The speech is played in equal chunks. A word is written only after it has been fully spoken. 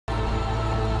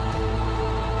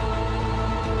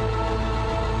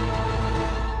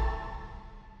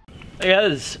Hey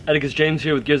guys, Atticus James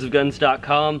here with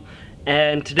gearsofguns.com,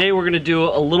 and today we're going to do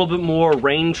a little bit more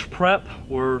range prep.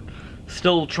 We're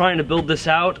still trying to build this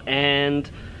out, and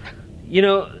you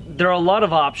know, there are a lot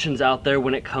of options out there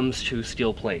when it comes to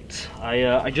steel plates.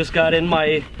 I just got in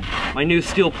my new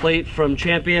steel plate from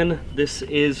Champion. This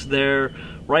is their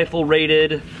rifle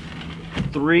rated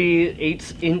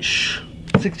 3/8 inch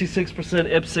 66%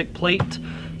 IPSC plate.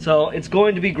 So it's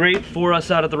going to be great for us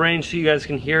out at the range so you guys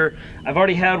can hear. I've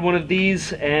already had one of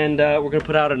these, and we're going to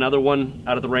put out another one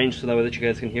out of the range so that way that you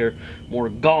guys can hear more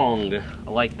gong. I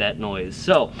like that noise.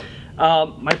 So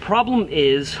my problem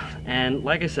is, and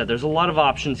like I said, there's a lot of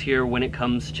options here when it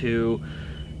comes to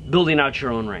building out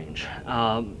your own range.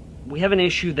 We have an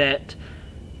issue that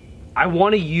I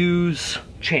want to use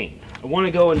chain. I want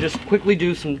to go and just quickly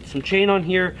do some chain on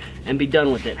here and be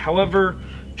done with it. However,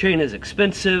 chain is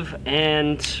expensive,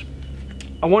 and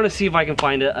I want to see if I can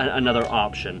find another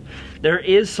option. There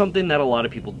is something that a lot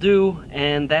of people do,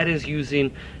 and that is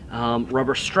using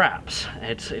rubber straps.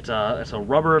 It's a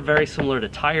rubber very similar to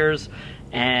tires,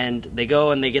 and they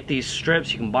go and they get these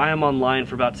strips. You can buy them online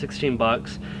for about 16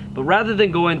 bucks. But rather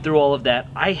than going through all of that,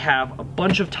 I have a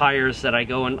bunch of tires that I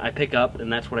go and I pick up,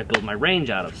 and that's what I build my range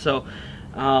out of. So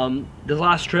the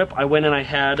last trip I went and I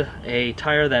had a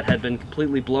tire that had been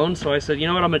completely blown, so I said, you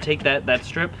know what, I'm gonna take that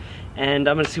strip and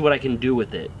I'm gonna see what I can do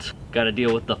with it. Got to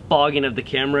deal with the fogging of the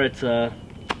camera. It's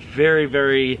very,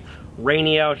 very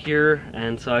rainy out here,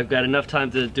 and so I've got enough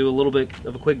time to do a little bit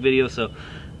of a quick video, so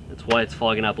that's why it's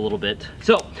fogging up a little bit.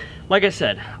 So like I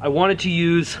said, I wanted to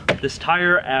use this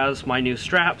tire as my new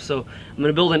strap, so I'm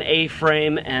gonna build an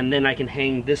A-frame, and then I can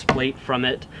hang this plate from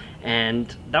it,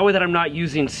 and that way that I'm not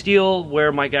using steel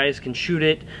where my guys can shoot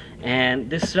it, and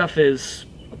this stuff is,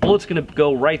 a bullet's gonna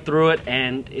go right through it,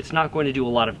 and it's not going to do a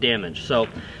lot of damage. So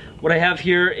what I have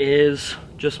here is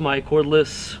just my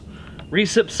cordless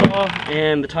recip saw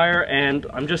and the tire, and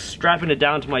I'm just strapping it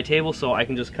down to my table so I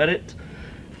can just cut it.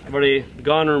 I've already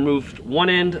gone and removed one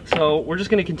end, so we're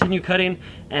just going to continue cutting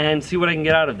and see what I can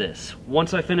get out of this.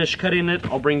 Once I finish cutting it,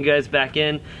 I'll bring you guys back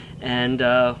in, and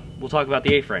we'll talk about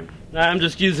the A-frame. I'm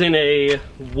just using a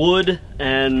wood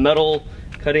and metal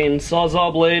cutting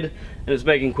sawzall blade, and it's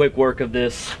making quick work of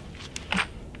this.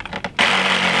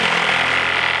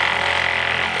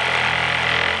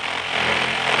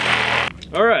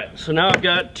 Alright, so now I've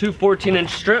got two 14-inch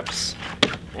strips,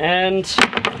 and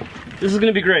this is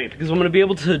going to be great because I'm going to be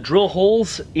able to drill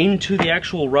holes into the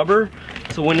actual rubber,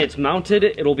 so when it's mounted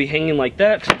it'll be hanging like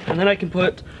that, and then I can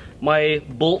put my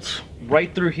bolts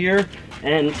right through here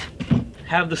and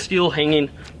have the steel hanging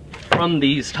from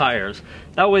these tires.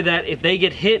 That way that if they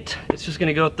get hit, it's just going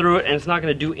to go through it and it's not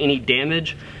going to do any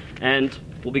damage, and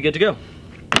we'll be good to go.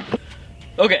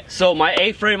 Okay, so my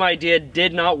A-frame idea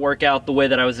did not work out the way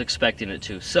that I was expecting it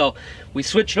to. So we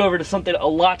switched over to something a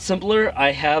lot simpler.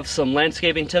 I have some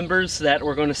landscaping timbers that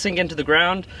we're going to sink into the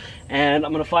ground, and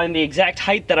I'm going to find the exact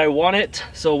height that I want it.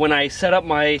 So when I set up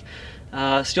my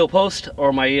steel post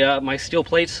or my steel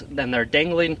plates, then they're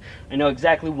dangling, I know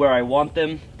exactly where I want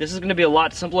them. This is going to be a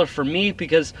lot simpler for me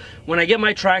because when I get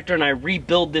my tractor and I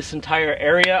rebuild this entire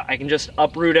area, I can just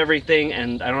uproot everything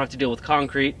and I don't have to deal with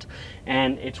concrete,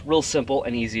 and it's real simple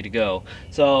and easy to go.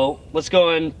 So let's go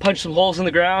and punch some holes in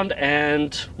the ground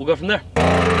and we'll go from there.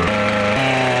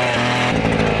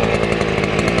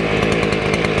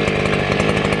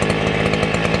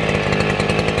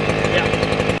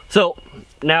 Yeah. So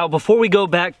now, before we go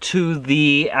back to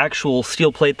the actual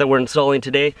steel plate that we're installing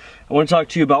today, I want to talk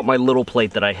to you about my little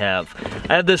plate that I have.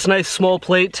 I have this nice small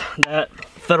plate that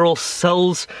Federal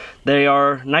sells. They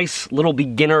are nice little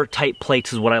beginner type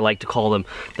plates is what I like to call them.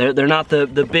 They're not the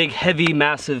big, heavy,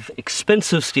 massive,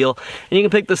 expensive steel, and you can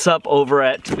pick this up over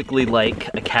at typically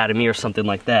like Academy or something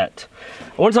like that.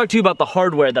 I want to talk to you about the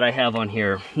hardware that I have on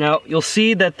here. Now, you'll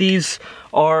see that these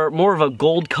are more of a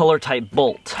gold color type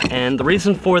bolt, and the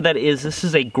reason for that is this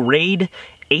is a grade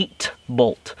 8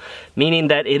 bolt, meaning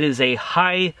that it is a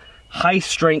high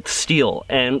strength steel,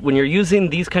 and when you're using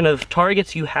these kind of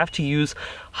targets, you have to use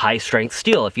high strength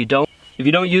steel. If you don't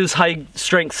use high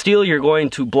strength steel, you're going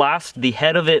to blast the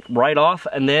head of it right off,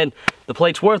 and then the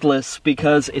plate's worthless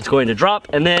because it's going to drop,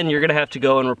 and then you're gonna have to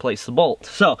go and replace the bolt.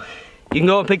 So you can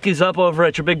go and pick these up over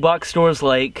at your big box stores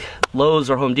like Lowe's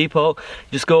or Home Depot.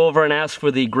 Just go over and ask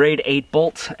for the grade 8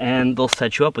 bolt, and they'll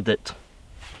set you up with it.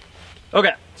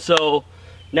 Okay, so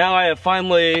now I have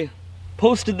finally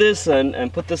posted this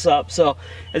and put this up. So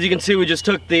as you can see, we just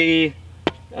took the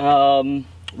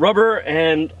rubber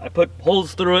and I put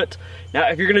holes through it. Now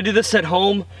if you're gonna do this at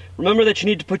home, remember that you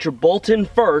need to put your bolt in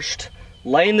first,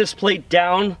 laying this plate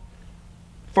down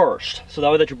first, so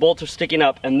that way that your bolts are sticking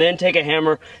up, and then take a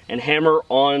hammer and hammer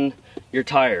on your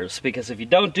tires, because if you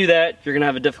don't do that, you're gonna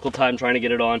have a difficult time trying to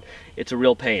get it on. It's a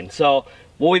real pain. So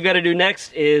what we've got to do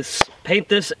next is paint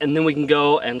this, and then we can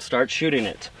go and start shooting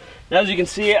it. Now, as you can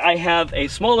see, I have a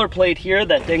smaller plate here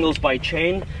that dangles by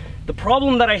chain. The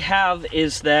problem that I have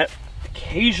is that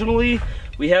occasionally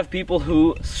we have people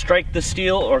who strike the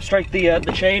steel or strike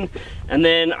the chain, and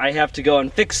then I have to go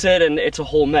and fix it, and it's a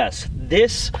whole mess.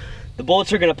 The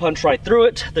bullets are going to punch right through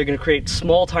it. They're going to create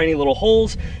small, tiny little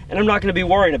holes, and I'm not going to be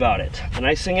worrying about it. The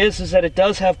nice thing is that it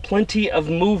does have plenty of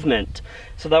movement,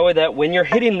 so that way that when you're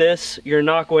hitting this, you're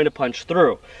not going to punch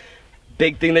through.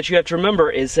 Big thing that you have to remember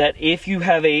is that if you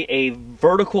have a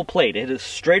vertical plate, it is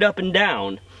straight up and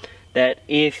down, that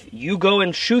if you go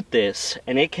and shoot this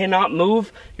and it cannot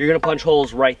move, you're going to punch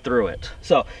holes right through it.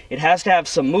 So it has to have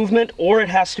some movement, or it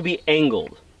has to be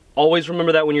angled. Always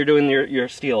remember that when you're doing your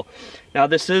steel. Now,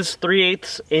 this is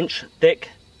 3/8 inch thick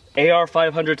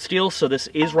AR500 steel, so this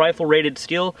is rifle rated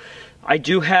steel. I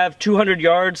do have 200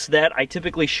 yards that I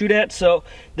typically shoot at, so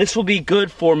this will be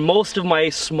good for most of my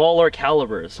smaller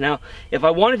calibers. Now, if I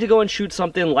wanted to go and shoot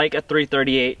something like a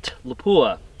 338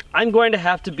 Lapua, I'm going to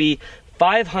have to be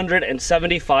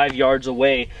 575 yards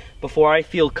away before I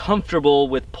feel comfortable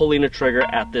with pulling a trigger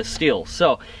at this steel.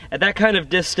 So at that kind of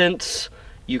distance,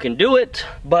 you can do it,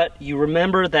 but you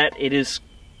remember that it is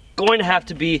going to have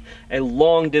to be a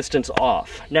long distance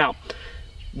off. Now,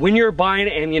 when you're buying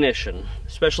ammunition,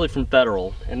 especially from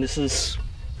Federal, and this is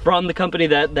from the company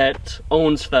that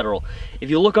owns Federal, if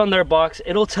you look on their box,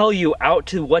 it'll tell you out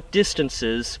to what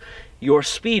distances your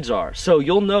speeds are. So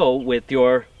you'll know with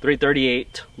your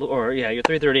 338, or yeah, your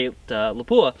 338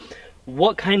 Lapua,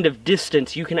 what kind of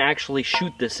distance you can actually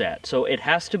shoot this at. So it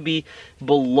has to be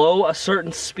below a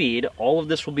certain speed. All of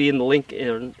this will be in the link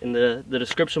in the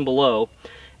description below,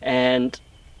 and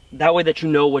that way that you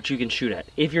know what you can shoot at.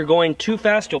 If you're going too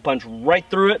fast, you'll punch right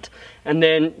through it, and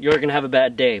then you're gonna have a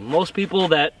bad day. Most people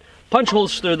that punch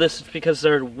holes through this is because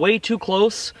they're way too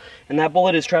close, and that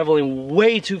bullet is traveling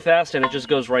way too fast, and it just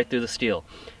goes right through the steel.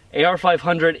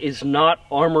 AR500 is not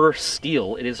armor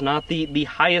steel. It is not the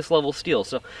highest level steel.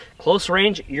 So close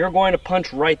range, you're going to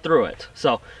punch right through it.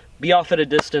 So be off at a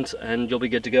distance and you'll be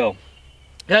good to go.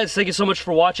 Guys, thank you so much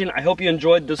for watching. I hope you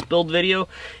enjoyed this build video.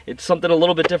 It's something a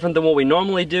little bit different than what we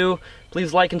normally do.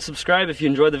 Please like and subscribe if you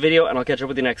enjoyed the video, and I'll catch up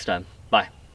with you next time.